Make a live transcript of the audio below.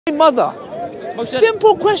mother?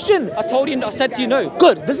 Simple question. I told you, I said to you no.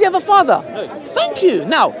 Good. Does he have a father? No. Thank you.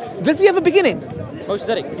 Now, does he have a beginning?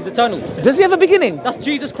 Melchizedek, he's eternal. Does he have a beginning? That's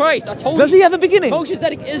Jesus Christ. I told you. Does he have a beginning?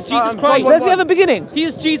 Melchizedek is Jesus Christ. Does he have a beginning? He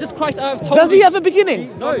is Jesus Christ. I have told Does you. he have a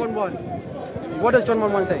beginning? No. John 1:1. What does John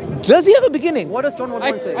 1:1 say? Does he have a beginning? What does John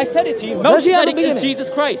 1:1 say? I said it to you. Does he have a Melchizedek is beginning? Jesus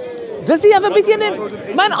Christ. Does he have a beginning?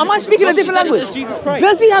 Man, am I speaking a different language? Melchizedek is Jesus Christ.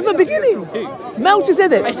 Does he have a beginning?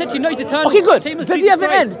 Melchizedek. I said to you, no, he's eternal. Okay, good. Same as Does he Jesus have an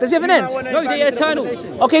Christ. end? Does he have an end? No, they're eternal.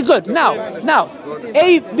 Okay, good. Now,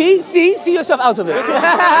 A, B, C, see yourself out of it.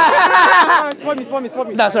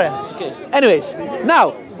 No, sorry. Okay. Anyways,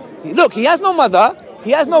 now, look, he has no mother. He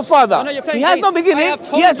has no father. No, you're He playing has games. no beginning. I have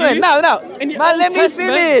told He has no end. you Now. in the Man, Old let me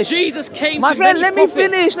Testament, finish. Jesus came My to friend, many let me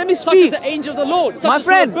prophets, finish. Let me such speak. as the angel of the Lord, such My as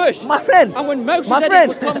friend, the bush. my friend, And when my Melchizedek friend,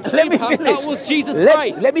 was come to let me Abraham, finish. that was Jesus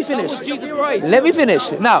Christ. Let me finish. That was Jesus Christ. Let me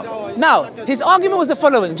finish. Now, his argument was the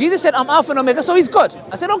following. Jesus said, I'm Alpha and Omega, so he's God.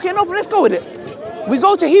 I said, okay, no, but let's go with it. We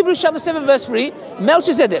go to Hebrews chapter 7, verse 3,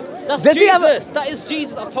 Melchizedek. That's Does Jesus. he have That is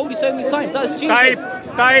Jesus. I've told you so many times. That is Jesus.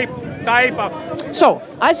 So,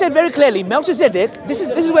 I said very clearly, Melchizedek, this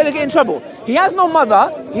is where they get in trouble. He has no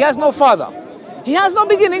mother, he has no father. He has no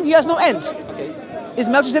beginning, he has no end. Okay. Is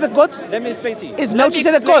Melchizedek God? Let me explain to you. Is Let me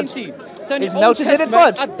Melchizedek explain God? to you. So in Is the Old Melchizedek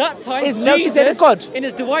Testament, God? At that time, Is Melchizedek Jesus, God? in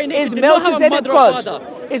his divine nature, Is did not have a Melchizedek mother or God?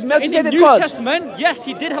 father. Is In Melchizedek the New God? Testament, yes,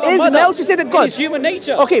 he did have a Is mother. Melchizedek In God? his human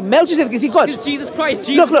nature. Okay, Melchizedek, is he God? He's Jesus Christ.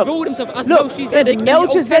 Jesus Look. ruled himself as Look, Melchizedek is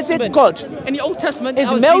Melchizedek in the Old God? Testament. In the Old Testament, Is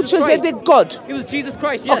that was Jesus Christ. Melchizedek God? It was Jesus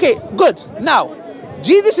Christ, yes. Okay, good. Now,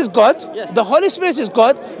 Jesus is God, Yes. the Holy Spirit is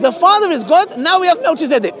God, the Father is God, now we have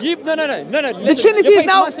Melchizedek. No. The Listen, Trinity you're is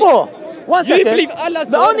now playing four. One You second. believe Allah's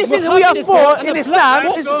The God, only thing we Muhammad have is four God, and in the Islam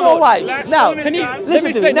black is God. four wives. Now, Can you let listen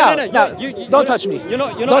me to me. explain? Now, You- don't touch me. you're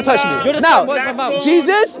not- Don't touch me. you're just putting words in my Now, mouth.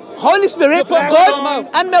 Jesus, Holy Spirit, You're putting words in my God, mouth. and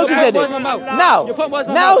You're putting Melchizedek. words in my mouth. You're putting words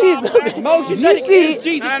in my Now mouth. he's. Do Melchizedek you see? is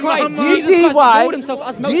Jesus Christ. Do you Jesus see Christ why? revealed himself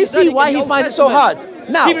as Do you see Melchizedek why in the he Old finds it so hard? Testament.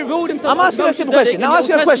 Now, He revealed himself I'm as asking you a simple Melchizedek question. in Now, the ask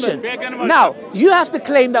you a Old question. Testament. Now, you have to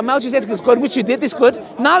claim that Melchizedek is God, which you did. This good.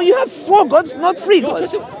 Now you have four gods, not three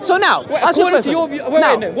gods. So now, Wait, ask you a according to question. your view- wait,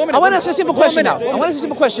 Now, wait, 1 minute, I want to ask you a simple 1 question now. minute, I want to ask you a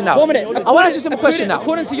simple question now. 1 minute. I want to ask you a simple question now.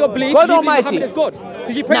 According to your belief, God you believe Almighty. Muhammad is God.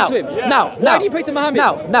 Because you pray Now, to him. now, Why do you pray to Muhammad?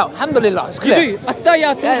 Now, alhamdulillah, it's You clear. do.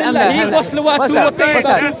 Attayatu lillahi wa salawatu wa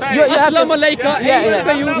tayyibatu. Assalamu alayka ayyuhal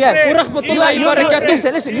nabiyyun wa rahmatullahi wa barakatuh.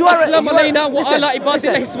 Listen, you are Assalamu alayna wa ala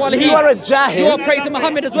ibadillahi salihin. you are a jahil. You are praying to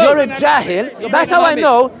Muhammad as well. You're a jahil. That's how I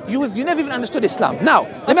know you never even understood Islam. Now,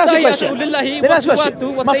 let me ask you a question. Let me ask you a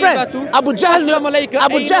question. My friend, Abu Jahl knew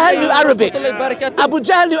Arabic. Abu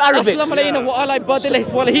Jahl knew Arabic. Assalamu alayna wa ala ibadillahi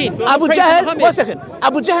salihin. Abu Jahl, 1 second.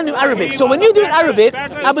 Abu Jahl knew Arabic. So when you do it Arabic,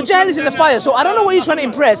 Abu Jahl is in the fire. So I don't know what you're trying to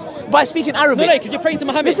impress by speaking Arabic. No, because you're praying to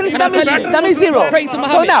Muhammad. Listen, And I'm telling you, that means zero. You're praying to So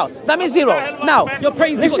Muhammad. now, that means zero. Now, You're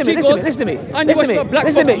praying. listen to me. And you Listen worship black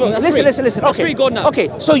to me. gods as well. That's Listen. three. That's three God now. Okay,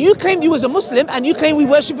 so you claimed you was a Muslim and you claim we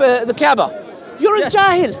worship the Kaaba. You're a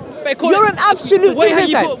jahil. You're an absolute the way how you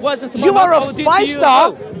ignorant. put words into my You mouth, are I a will do to you as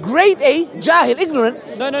 5-star, well. grade A, jahil, ignorant.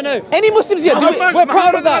 No. Any Muslims here? We're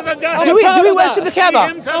proud of that. Do we worship the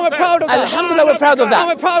Kaaba? I'm proud of that. Alhamdulillah, we're proud of that.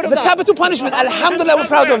 I'm proud of the that. capital punishment, alhamdulillah, we're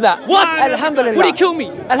proud of that. What? Alhamdulillah. Would he kill me?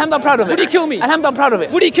 Alhamdulillah, I'm proud of it. Would he kill me? Alhamdulillah, I'm proud of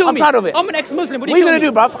it. Would he kill me? I'm proud of it. I'm an ex-Muslim. Would he What are you kill gonna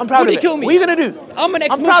me? do, bruv? I'm proud Would of he it. kill me? What are you gonna do? I'm an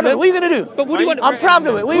I'm ex-Muslim. proud of it. What are you gonna do? But would he want? I'm proud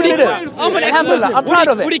of it. What are you gonna do? I'm an Alhamdulillah, ex-Muslim. I'm proud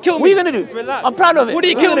of it. Would he kill me? What are you gonna do? I'm proud of it. Would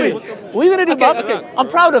he What are you kill gonna me? do? What are you gonna do, bruv? Okay. I'm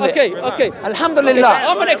proud of it. Okay. Alhamdulillah. Okay, so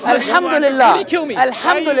I'm an ex-Muslim. Alhamdulillah. Would he kill me?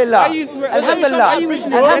 Alhamdulillah. Alhamdulillah.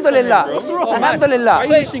 Alhamdulillah. Alhamdulillah.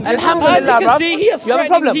 Alhamdulillah, As you can bruv. see, he is You have a threatening-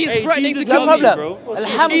 problem. he is threatening to You have a kill me, problem. bro.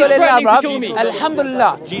 Alhamdulillah, He's threatening to bruv. kill me.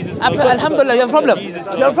 Alhamdulillah. Alhamdulillah, you have a problem. You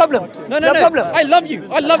have a problem. No. You have a problem. I love you.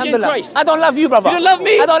 I love you in Alhamdulillah. Christ. I don't love you, brother. You don't love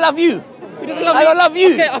me? I don't love you. He doesn't love I me. don't love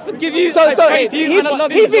you. Okay, I forgive you. So I pray for you, and I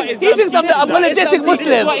love you. he thinks I'm the apologetic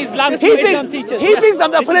Muslim. He thinks I'm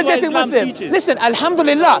the apologetic Muslim. Listen,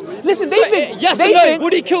 alhamdulillah. Listen, they think. yes they or no? think,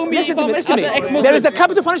 Would he kill me Listen if to I'm me. Listen to as an me. ex-Muslim? There is the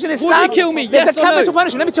capital punishment in Islam. Would he kill me? There's Yes the or no? capital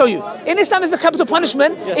punishment. Let me tell you. In Islam, there's the capital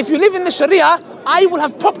punishment. If you live in the Sharia, I will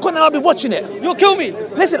have popcorn and I'll be watching it. You'll kill me.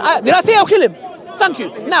 Listen, did I say I'll kill him? Thank you.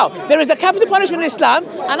 Now, there is the capital punishment in Islam,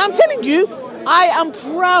 and I'm telling you, I am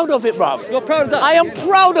proud of it, bruv. You're proud of that? I am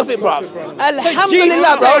proud of it, bruv. Alhamdulillah,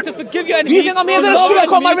 Jesus bro. said to forgive your Do you think I'm here to enemies,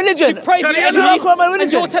 sugarcoat my enemies, religion? to pray for your You enemies, sugarcoat my and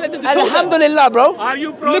religion. you're telling them to kill them. Alhamdulillah, bro. Are you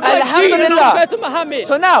Look like Jesus Alhamdulillah. compared to Muhammad.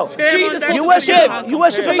 So now, Jesus taught you to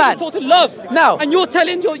worship forgive. a man. Jesus taught to love. Now, and you're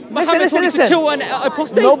telling your Muhammad told you to kill an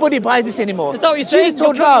apostate. Nobody buys this anymore. Is that what you're saying? Jesus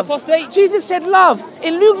told You're killing love. apostate? Jesus said love.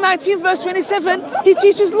 In Luke 19 verse 27, he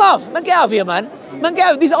teaches love. Man, get out of here, man. Man,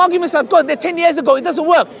 these arguments are good. They're 10 years ago. It doesn't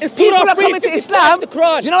work. People are coming to Islam. Do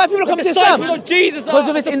you know why people are coming to Islam? Because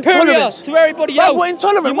of its intolerance. To everybody else. But we're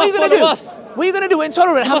intolerant. What are you going to do? What are you going to do? We're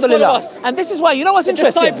intolerant, alhamdulillah. And this is why, you know what's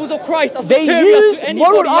interesting? Disciples of Christ are they use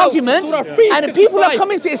moral arguments, and people are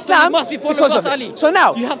coming to Islam because of it. So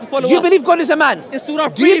now, you believe God is a man.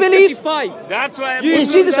 Do you believe? That's why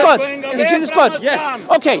is Jesus God? Is Jesus God? Yes.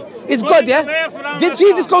 Okay, is God, yeah? Did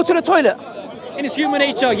Jesus go to the toilet? In his human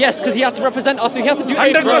nature, yes, because he has to represent us, so he has to do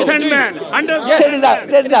everything. 100% man. Check this out.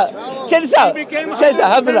 Check this out. Check this out. Check this out.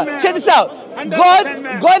 Alhamdulillah. Check this out.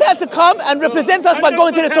 God had to come and represent us by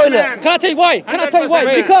going to the toilet. Can I tell you why? Can I tell you why?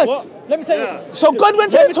 Because let me tell you. So God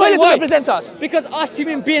went to the toilet to represent us. Because us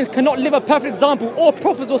human beings cannot live a perfect example, or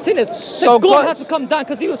prophets or sinners. So God has to come down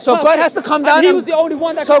because he was. So God has to come down. And he was the only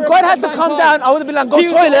one that. So God had to come down. I would have been like, go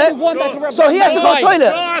toilet. So he had to go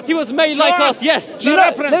toilet. He was made like us. Yes. Do you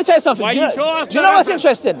know? Let me tell you something. Do you know what's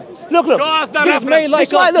interesting? Look. This is made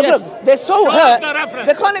like us. Look. They're so hurt.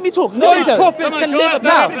 They can't let me talk. No prophets can live a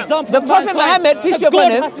perfect example. The Prophet Muhammad, peace be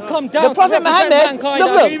upon him. The Prophet Muhammad.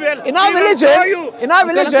 Look. In our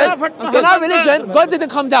religion, God didn't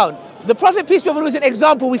come down. The Prophet, peace be upon him, was an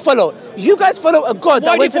example we follow. You guys follow a God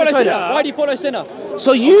that went to the toilet. Why do you follow a sinner?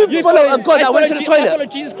 So you follow a God that went to the toilet. I follow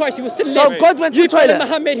Jesus Christ, he was sinless. So God went to the toilet.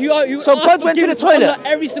 So God went to the toilet.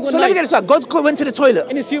 Every single so let me get this right. God went to the toilet.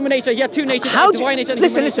 In his human nature, he had two natures. How do you,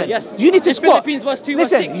 listen. Yes. You need to squat.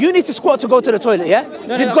 Listen, you need to squat to go to the toilet, yeah?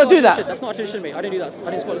 Did God do that? That's not a tradition, mate. I didn't do that. I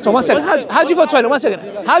didn't squat. So 1 second. How do you go to the toilet? 1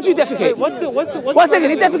 second. How do you defecate? What's 1 second.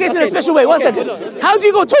 He defecates in a special way. 1 second. How do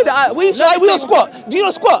you go to the toilet? We don't squat. Do you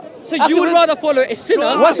not squat? So you would rather follow a sinner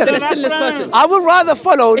than a sinless person? I would rather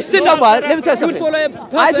follow someone. Let me tell you something.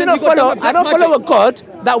 I don't follow a God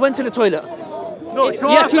that went to the toilet. No, he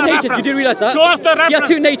had two natures. You didn't realize that? Show us the reference. He had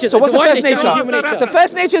two natures. So what's the first nature? The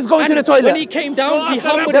first nature is going to the toilet. When he came down, he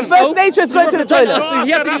humbled himself. The first nature is going to the toilet. So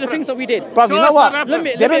he had to do the things that we did. Bro, you know what?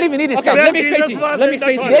 They don't even need Islam. Let me explain to you. Let me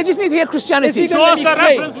explain to you. They just need to hear Christianity. Show us the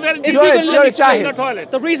reference where You're a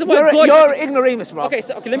jahil. The reason why God... You're an ignoramus, bro. Okay,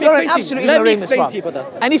 let me explain to you. You're an absolute ignoramus,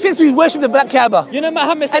 bro. And he thinks we worship the Black Kaaba. You know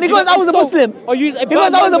Muhammad said... And he goes, I was a Muslim. Or use a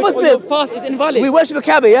because I was a Muslim. Your fast is invalid. We worship the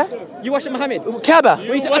Kaaba, yeah? You worship Muhammad. Kaaba.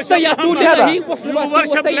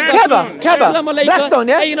 Kaaba. Blackstone,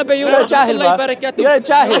 yeah? You're a jahil, bro. You're a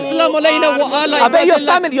jahil. I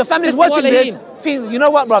bet your family's watching this. You know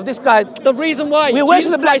what, bro? This guy. The reason why we worship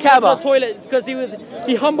the Black Kaaba. Because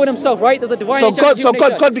he humbled himself, right? There's a divine nature. So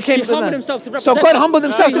God became. He humbled himself to represent. So God humbled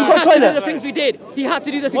himself to go to the toilet. The things we did. He had to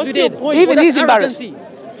do the things we did. Even he's embarrassed.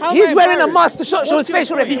 He's wearing a mask to show his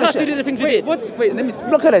facial recognition. He has to do the things we did. Wait, let me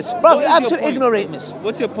look at this, bro. Absolute ignoramus.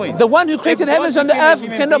 What's your point? The one who created the heavens and the earth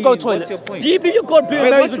cannot go toilet. Do you believe your God blew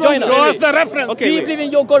Mary's vagina? Show us the reference. Do you believe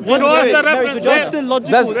in your God blew Mary's vagina? What's the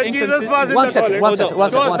logical inconsistency? 1 second.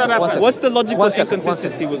 What's the logical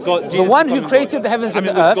inconsistency with God? The one who created the heavens and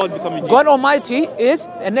the earth, God Almighty, is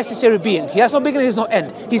a necessary being. He has no beginning, he has no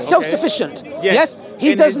end. He's self-sufficient. Yes,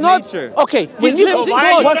 he does not. Okay, when you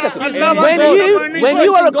 1 second. When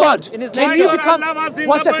you are a God, can you become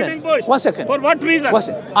 1 second? 1 second. For what reason?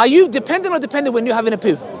 Are you dependent or dependent when you're having a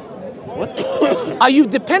poo? What? Are you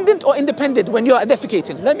dependent or independent when you're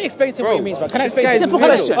defecating? Let me explain to you what it means, bro. Can I explain? Simple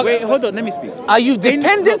question. Wait, hold on. Let me speak. Are you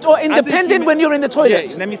dependent or independent when you're in the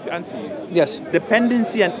toilet? Yeah, let me answer you. Yes.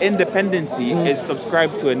 Dependency and independency is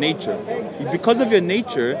subscribed to a nature. Because of your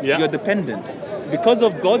nature, you're dependent. Because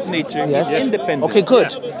of God's nature, he's independent. Okay,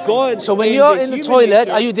 good. God. So when you're in the toilet,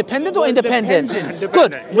 are you dependent or independent?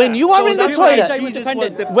 Good. When you are in the toilet,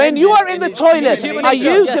 when you are in the toilet, are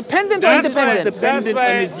you dependent or independent? Dependent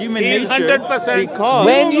on his human nature. Because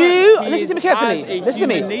when you listen to me carefully, listen to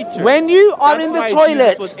me. When you are in the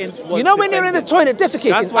toilet, you know when you're in the toilet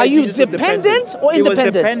defecating, are you dependent or independent? He was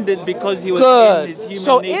dependent because he was in his human nature.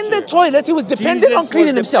 So in the toilet, he was dependent on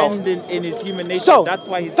cleaning himself. In his human nature. So that's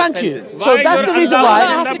why he's thank you. dependent. So that's the reason why.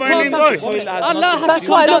 Allah has to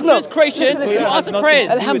come down to his creation to answer prayers.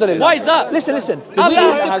 Alhamdulillah. Why is that? Listen. Allah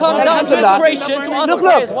has to come down to his creation to answer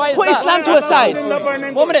prayers. Why is that? Put Islam to a side.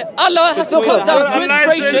 1 minute. Allah has to come down to his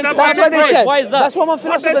creation to answer prayers. Why is that? That's what my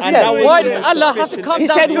philosopher said. Why does Allah have to come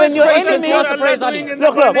down to his creation to answer prayers, Ali?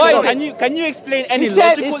 Look. Why is it? Can you explain any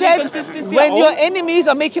logical inconsistency? When your enemies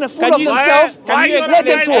are making a fool of themselves, let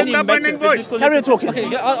them talk. Carry on talking.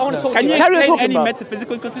 Okay, I want to talk to you. Can you explain any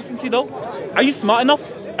metaphysical inconsistency though? Are you smart enough?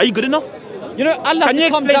 Are you good enough? You know, Allah has to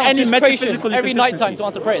come down to his creation every night time to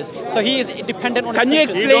answer prayers. So he is dependent on his Can you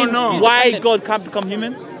explain why God can't become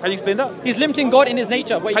human? Can you explain that? He's limiting God in his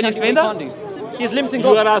nature. Can you explain that? He's limiting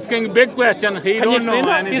God. You are asking big question. He don't know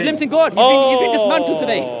anything. He's limiting God. He's been dismantled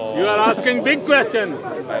today. You are asking big question.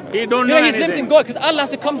 He don't know he's anything. limiting God because Allah has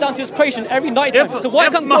to come down to his creation every night. So why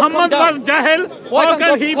if can't God come Muhammad down? was Jahil, how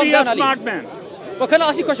can he be a smart man? But can I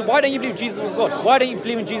ask you a question? Why don't you believe Jesus was God? Why don't you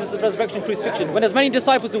believe in Jesus' resurrection and crucifixion? When there's many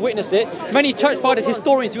disciples who witnessed it, many church fathers,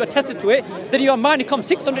 historians who attested to it, then you're a man who comes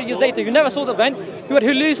 600 years later, you never saw the event, who had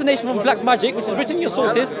hallucination from black magic, which is written in your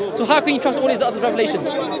sources, so how can you trust all these other revelations?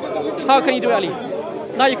 How can you do it, Ali?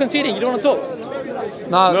 Now you're conceding, you don't want to talk.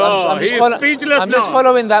 I'm just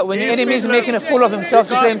following that. When your enemy is making a fool of himself,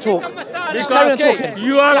 just let him talk. Just carry on talking.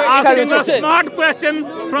 You are asking a smart question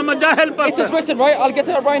from a Jahil person. It is written, right? I'll get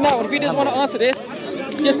to it right now. If he doesn't want to answer this,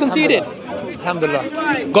 he has conceded.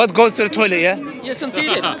 Alhamdulillah. God goes to the toilet, yeah? He has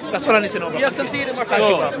conceded. That's all I need to know. He has conceded, my friend.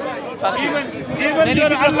 Even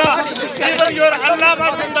your Allah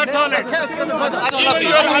was in the toilet. Even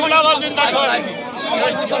your Allah was in the toilet.